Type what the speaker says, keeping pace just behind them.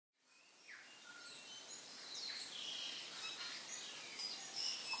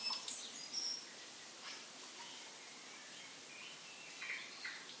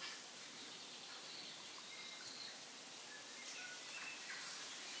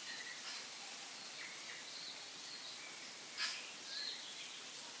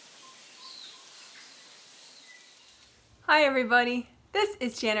Hi everybody, this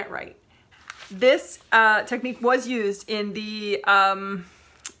is Janet Wright. This technique was used in the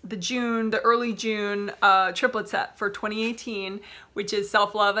early June triplet set for 2018, which is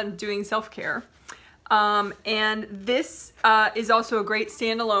self-love and doing self-care. And this is also a great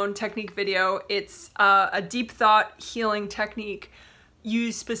standalone technique video. It's a deep thought healing technique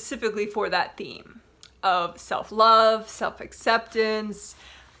used specifically for that theme of self-love, self-acceptance,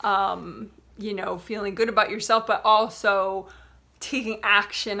 you know, feeling good about yourself, but also taking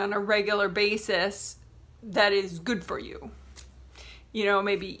action on a regular basis that is good for you. You know,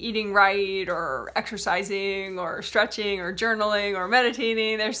 maybe eating right or exercising or stretching or journaling or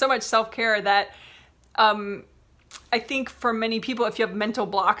meditating. There's so much self-care that I think for many people, if you have mental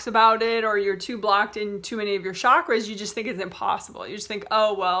blocks about it or you're too blocked in too many of your chakras, you just think it's impossible. You just think,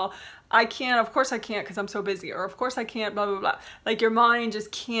 oh, well, I can't, of course I can't because I'm so busy, or of course I can't, blah, blah, blah. Like your mind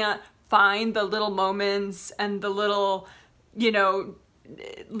just can't find the little moments and the little, you know,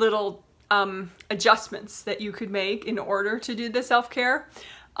 little adjustments that you could make in order to do the self-care.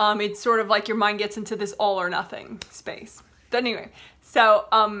 It's sort of like your mind gets into this all or nothing space. But anyway, so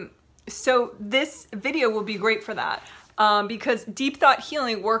this video will be great for that because deep thought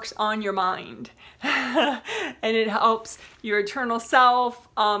healing works on your mind and it helps your eternal self,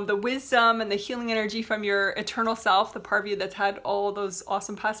 the wisdom and the healing energy from your eternal self, the part of you that's had all those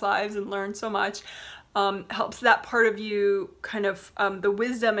awesome past lives and learned so much, helps that part of you kind of, the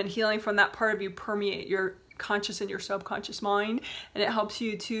wisdom and healing from that part of you permeate your conscious and your subconscious mind, and it helps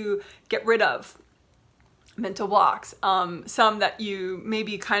you to get rid of mental blocks, some that you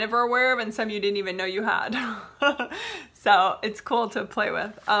maybe kind of are aware of and some you didn't even know you had. So it's cool to play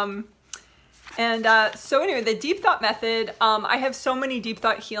with. So anyway, the deep thought method, I have so many deep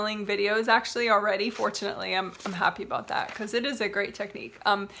thought healing videos actually already. Fortunately, I'm happy about that because it is a great technique.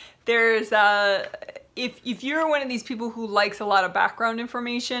 There's if you're one of these people who likes a lot of background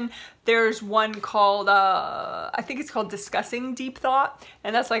information, there's one called, I think it's called Discussing Deep Thought.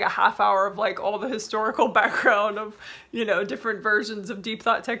 And that's like a half hour of like all the historical background of, you know, different versions of deep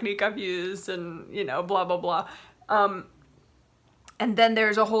thought technique I've used and, you know, blah, blah, blah. And then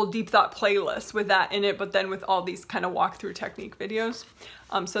there's a whole deep thought playlist with that in it, but then with all these kind of walkthrough technique videos.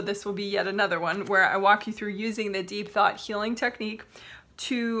 So this will be yet another one where I walk you through using the deep thought healing technique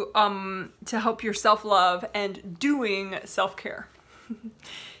to help your self-love and doing self-care.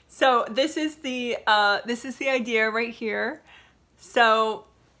 So this is the idea right here. So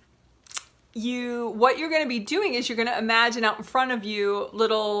what you're going to be doing is you're going to imagine out in front of you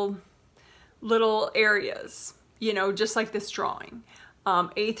little areas, you know, just like this drawing.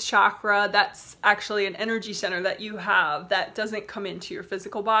 8th chakra, that's actually an energy center that you have that doesn't come into your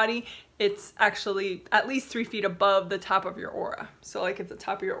physical body. It's actually at least 3 feet above the top of your aura. So like if the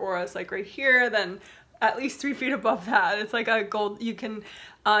top of your aura is like right here, then at least 3 feet above that, it's like a gold,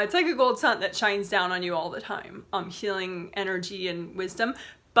 it's like a gold sun that shines down on you all the time, healing energy and wisdom.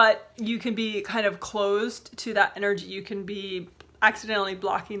 But you can be kind of closed to that energy. You can be accidentally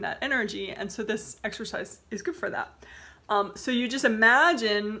blocking that energy. And so this exercise is good for that. So you just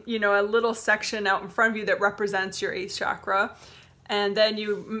imagine, you know, a little section out in front of you that represents your 8th chakra. And then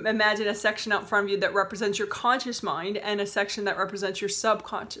you imagine a section out in front of you that represents your conscious mind and a section that represents your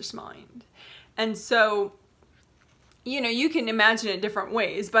subconscious mind. And so, you know, you can imagine it different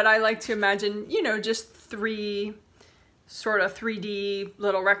ways, but I like to imagine, you know, just 3 sort of 3D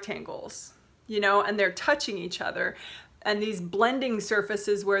little rectangles, you know, and they're touching each other. And these blending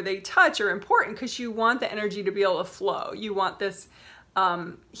surfaces where they touch are important because you want the energy to be able to flow. You want this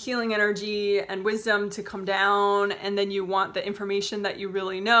healing energy and wisdom to come down, and then you want the information that you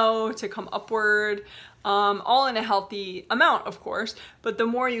really know to come upward, all in a healthy amount, of course. But the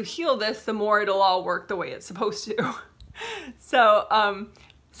more you heal this, the more it'll all work the way it's supposed to. So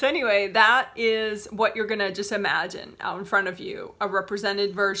anyway, that is what you're gonna just imagine out in front of you, a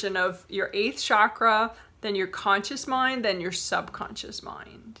represented version of your 8th chakra, then your conscious mind, then your subconscious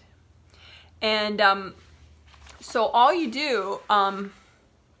mind. And so all you do,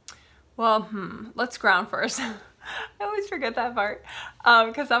 let's ground first. I always forget that part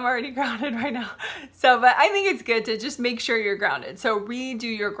because I'm already grounded right now. But I think it's good to just make sure you're grounded. So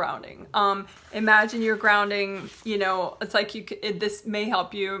redo your grounding. Imagine you're grounding, you know, it's like this may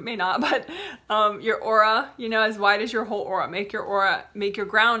help you, may not, but your aura, you know, as wide as your whole aura. Make your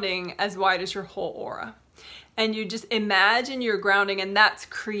grounding as wide as your whole aura. And you just imagine your grounding, and that's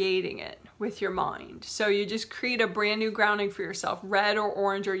creating it with your mind. So you just create a brand new grounding for yourself, red or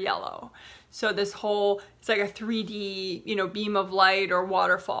orange or yellow. So this whole, it's like a 3D, you know, beam of light or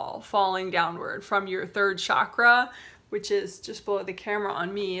waterfall falling downward from your 3rd chakra which is just below the camera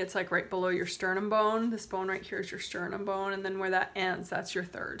on me. It's like right below your sternum bone. This bone right here is your sternum bone, and then where that ends, that's your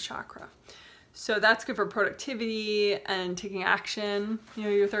third chakra. So that's good for productivity and taking action, you know,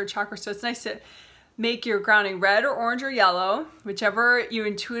 your third chakra. So it's nice to make your grounding red or orange or yellow, whichever you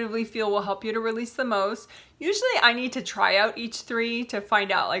intuitively feel will help you to release the most. Usually I need to try out each three to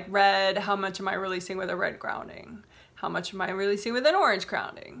find out, like red, how much am I releasing with a red grounding? How much am I releasing with an orange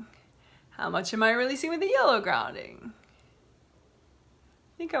grounding? How much am I releasing with a yellow grounding?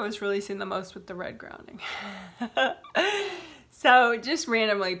 I think I was releasing the most with the red grounding. So just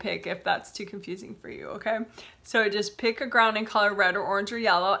randomly pick if that's too confusing for you, okay? So just pick a grounding color, red or orange or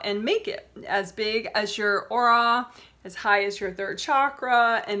yellow, and make it as big as your aura, as high as your third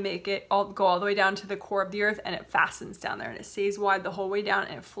chakra, and make it go all the way down to the core of the earth, and it fastens down there, and it stays wide the whole way down,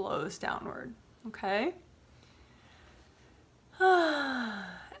 and it flows downward, okay?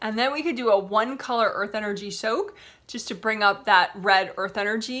 And then we could do a 1 color earth energy soak just to bring up that red earth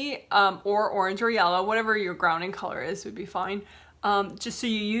energy, or orange or yellow, whatever your grounding color is would be fine. Just so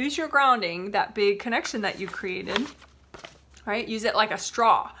you use your grounding, that big connection that you created, right? Use it like a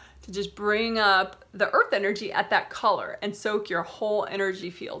straw to just bring up the earth energy at that color and soak your whole energy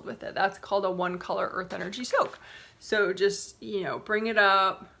field with it. That's called a 1 color earth energy soak. So just, you know, bring it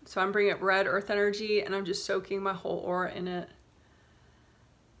up. So I'm bringing up red earth energy, and I'm just soaking my whole aura in it.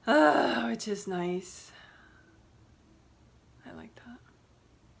 Oh, which is nice. I like that.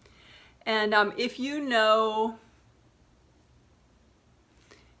 And if you know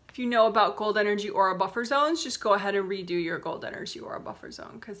about gold energy aura buffer zones, just go ahead and redo your gold energy aura buffer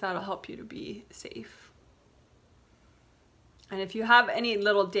zone, because that'll help you to be safe. And if you have any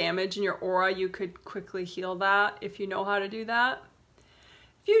little damage in your aura, you could quickly heal that if you know how to do that.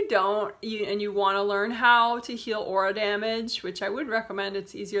 If you don't, and you want to learn how to heal aura damage, which I would recommend,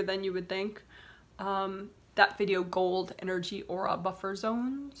 it's easier than you would think, that video, Gold Energy Aura Buffer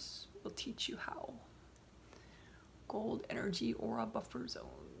Zones, will teach you how. Gold Energy Aura Buffer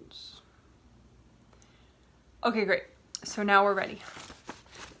Zones. Okay, great. So now we're ready.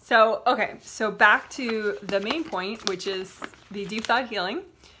 So, okay, so back to the main point, which is the deep thought healing.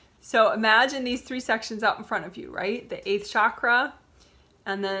 So imagine these 3 sections out in front of you, right? The 8th chakra,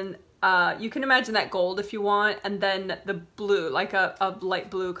 and then you can imagine that gold if you want, and then the blue, like a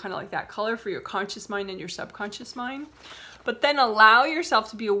light blue, kind of like that color for your conscious mind and your subconscious mind. But then allow yourself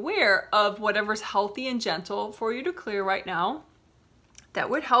to be aware of whatever's healthy and gentle for you to clear right now that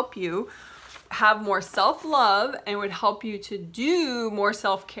would help you have more self-love and would help you to do more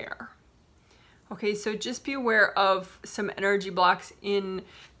self-care. Okay, so just be aware of some energy blocks in,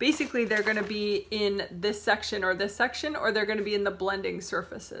 basically they're gonna be in this section, or they're gonna be in the blending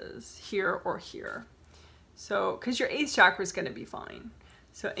surfaces here or here. So, because your 8th chakra is gonna be fine.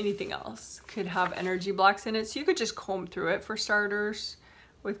 So anything else could have energy blocks in it. So you could just comb through it for starters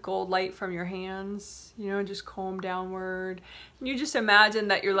with gold light from your hands, you know, just comb downward. And you just imagine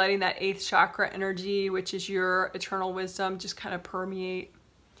that you're letting that 8th chakra energy, which is your eternal wisdom, just kind of permeate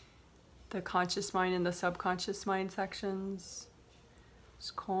the conscious mind and the subconscious mind sections.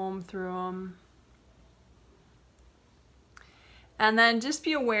 Just comb through them. And then just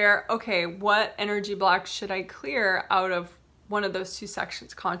be aware, okay, what energy blocks should I clear out of one of those 2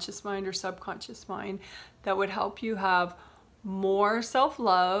 sections, conscious mind or subconscious mind, that would help you have more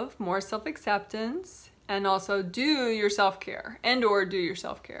self-love, more self-acceptance, and also do your self-care or do your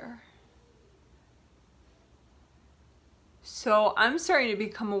self-care. So I'm starting to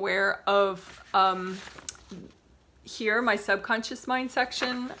become aware of here, my subconscious mind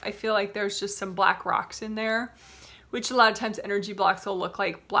section. I feel like there's just some black rocks in there, which a lot of times energy blocks will look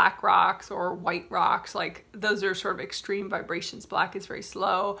like black rocks or white rocks. Like those are sort of extreme vibrations. Black is very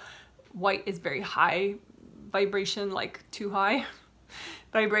slow. White is very high vibration, like too high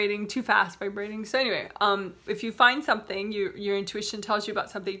vibrating, too fast vibrating. So anyway, if you find something, your intuition tells you about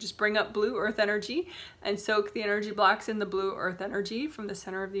something, just bring up blue earth energy and soak the energy blocks in the blue earth energy from the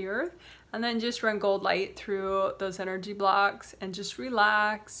center of the earth, and then just run gold light through those energy blocks and just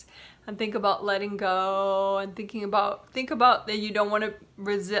relax and think about letting go, and think about that you don't want to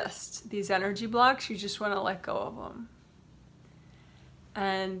resist these energy blocks, you just want to let go of them.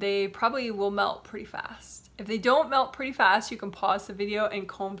 And they probably will melt pretty fast. If they don't melt pretty fast, you can pause the video and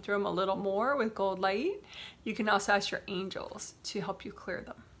comb through them a little more with gold light. You can also ask your angels to help you clear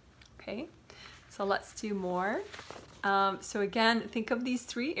them. Okay, so let's do more. So again, think of these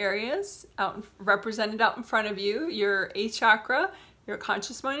 3 areas represented out in front of you: your 8th chakra, your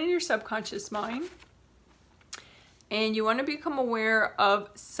conscious mind, and your subconscious mind. And you want to become aware of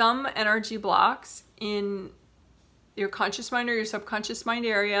some energy blocks in your conscious mind or your subconscious mind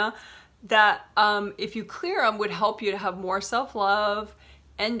area that if you clear them would help you to have more self-love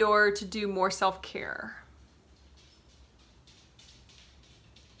and or to do more self-care.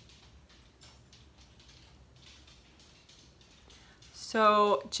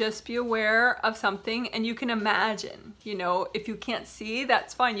 So just be aware of something, and you can imagine, you know, if you can't see,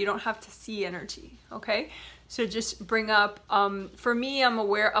 that's fine. You don't have to see energy, okay? So just bring up, for me, I'm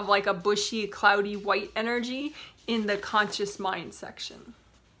aware of like a bushy, cloudy, white energy in the conscious mind section,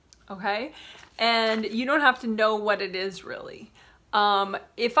 okay? And you don't have to know what it is really.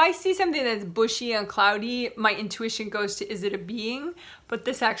 If I see something that's bushy and cloudy, my intuition goes to, is it a being? But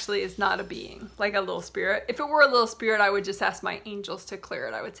this actually is not a being, like a little spirit. If it were a little spirit, I would just ask my angels to clear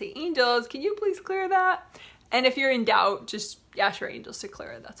it. I would say, angels, can you please clear that? And if you're in doubt, just ask your angels to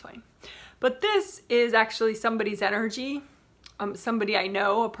clear it, that's fine. But this is actually somebody's energy, somebody I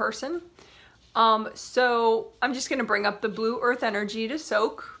know, a person. So I'm just going to bring up the blue earth energy to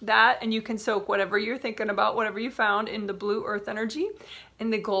soak that, and you can soak whatever you're thinking about, whatever you found in the blue earth energy, in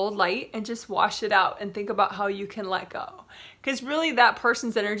the gold light, and just wash it out and think about how you can let go. Because really that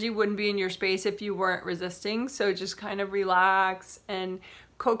person's energy wouldn't be in your space if you weren't resisting. So just kind of relax and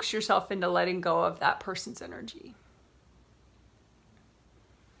coax yourself into letting go of that person's energy.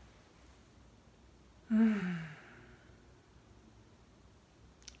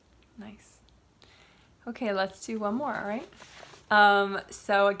 Nice. Okay, let's do one more, all right?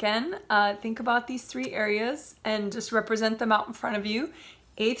 So again, think about these three areas and just represent them out in front of you.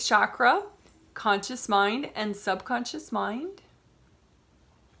 8th chakra, conscious mind and subconscious mind.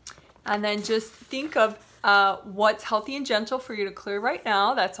 And then just think of what's healthy and gentle for you to clear right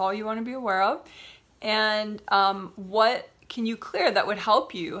now. That's all you want to be aware of. And what can you clear that would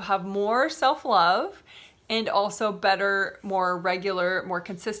help you have more self-love and also better, more regular, more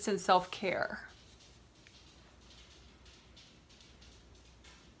consistent self-care.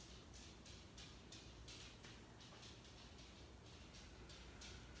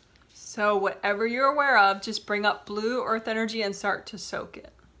 So whatever you're aware of, just bring up blue earth energy and start to soak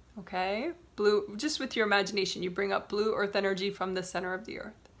it, okay? Blue, just with your imagination, you bring up blue earth energy from the center of the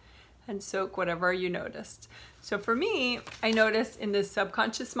earth and soak whatever you noticed. So for me, I noticed in this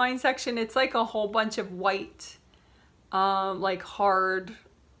subconscious mind section, it's like a whole bunch of white, like hard,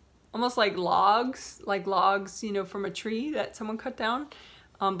 almost like logs, you know, from a tree that someone cut down,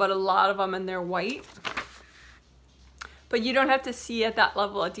 but a lot of them, and they're white. But you don't have to see at that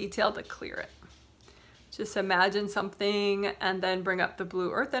level of detail to clear it. Just imagine something and then bring up the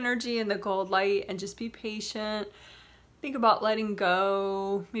blue earth energy and the gold light and just be patient. Think about letting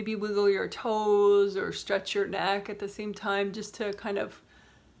go, maybe wiggle your toes or stretch your neck at the same time, just to kind of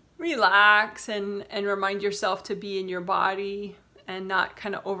relax and remind yourself to be in your body and not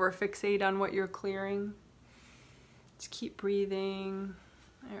kind of over fixate on what you're clearing. Just keep breathing.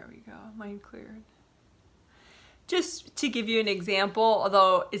 There we go, mine cleared. Just to give you an example,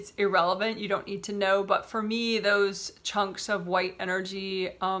 although it's irrelevant, you don't need to know, but for me, those chunks of white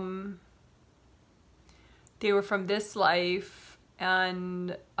energy, they were from this life,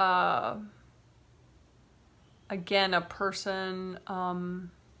 and again, a person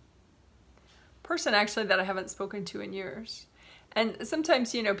actually that I haven't spoken to in years. And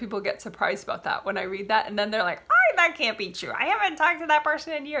sometimes, you know, people get surprised about that when I read that, and then they're like, oh, that can't be true. I haven't talked to that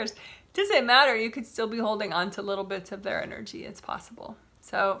person in years. Doesn't matter. You could still be holding on to little bits of their energy. It's possible.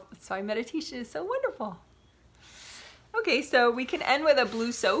 So that's why meditation is so wonderful. Okay, so we can end with a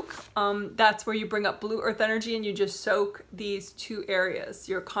blue soak. That's where you bring up blue earth energy and you just soak these two areas,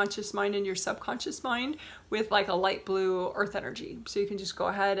 your conscious mind and your subconscious mind, with like a light blue earth energy. So you can just go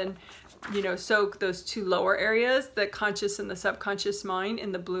ahead and, you know, soak those two lower areas, the conscious and the subconscious mind,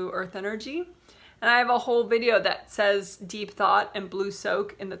 in the blue earth energy. And I have a whole video that says deep thought and blue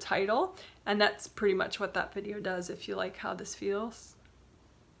soak in the title. And that's pretty much what that video does if you like how this feels.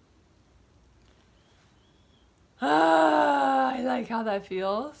 Ah, I like how that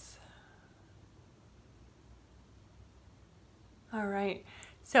feels. All right.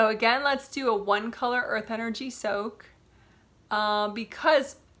 So again, let's do a one color earth energy soak.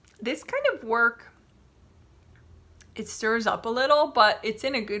 Because this kind of work, it stirs up a little, but it's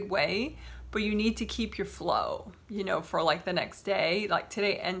in a good way. But you need to keep your flow, you know, for like the next day, like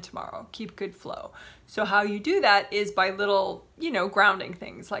today and tomorrow. Keep good flow. So how you do that is by little, you know, grounding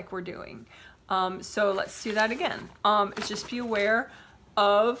things like we're doing. So let's do that again. Just be aware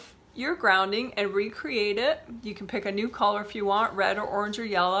of your grounding and recreate it. You can pick a new color if you want, red or orange or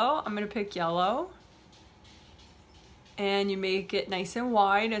yellow. I'm gonna pick yellow. And you make it nice and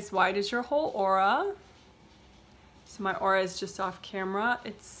wide as your whole aura. So my aura is just off camera.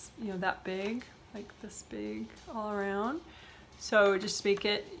 It's, you know, that big, like this big all around. So just make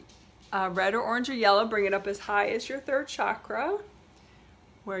it red or orange or yellow, bring it up as high as your third chakra,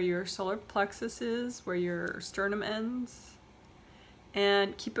 where your solar plexus is, where your sternum ends.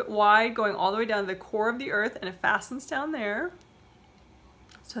 And keep it wide, going all the way down to the core of the earth, and it fastens down there.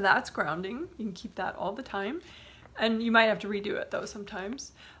 So that's grounding. You can keep that all the time. And you might have to redo it though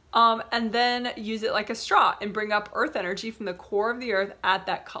sometimes. And then use it like a straw and bring up earth energy from the core of the earth at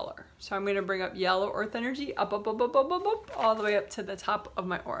that color. So I'm going to bring up yellow earth energy up, up, up, up, up, up, up, all the way up to the top of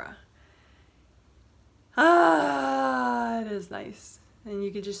my aura. Ah, it is nice. And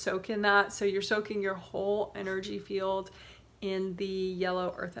you can just soak in that. So you're soaking your whole energy field in the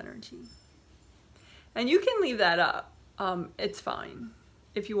yellow earth energy. And you can leave that up. It's fine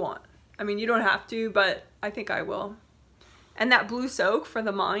if you want. I mean, you don't have to, but I think I will. And that blue soak for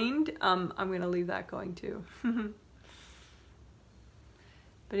the mind, I'm going to leave that going too.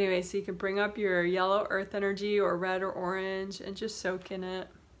 But anyway, so you can bring up your yellow earth energy or red or orange and just soak in it.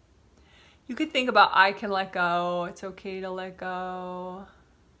 You could think about, I can let go. It's okay to let go.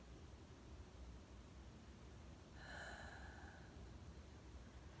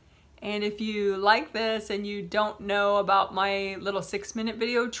 And if you like this and you don't know about my little 6-minute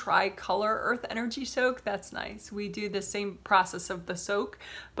video, try color earth energy soak. That's nice. We do the same process of the soak,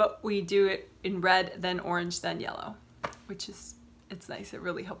 but we do it in red, then orange, then yellow, which is, it's nice. It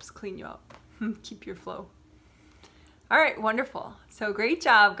really helps clean you up, keep your flow. All right, wonderful. So great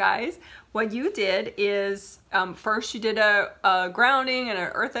job, guys. What you did is first you did a grounding and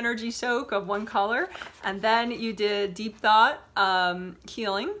an earth energy soak of one color, and then you did deep thought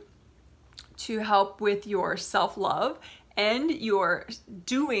healing to help with your self-love and your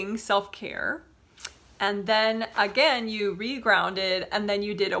doing self-care. And then again, you re-grounded, and then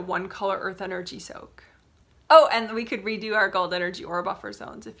you did a one color earth energy soak. Oh, and we could redo our gold energy aura buffer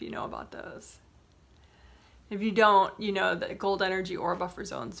zones if you know about those. If you don't, you know, the gold energy aura buffer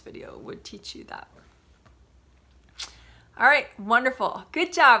zones video would teach you that. All right, wonderful.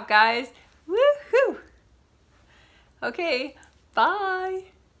 Good job, guys. Woohoo! Okay, bye.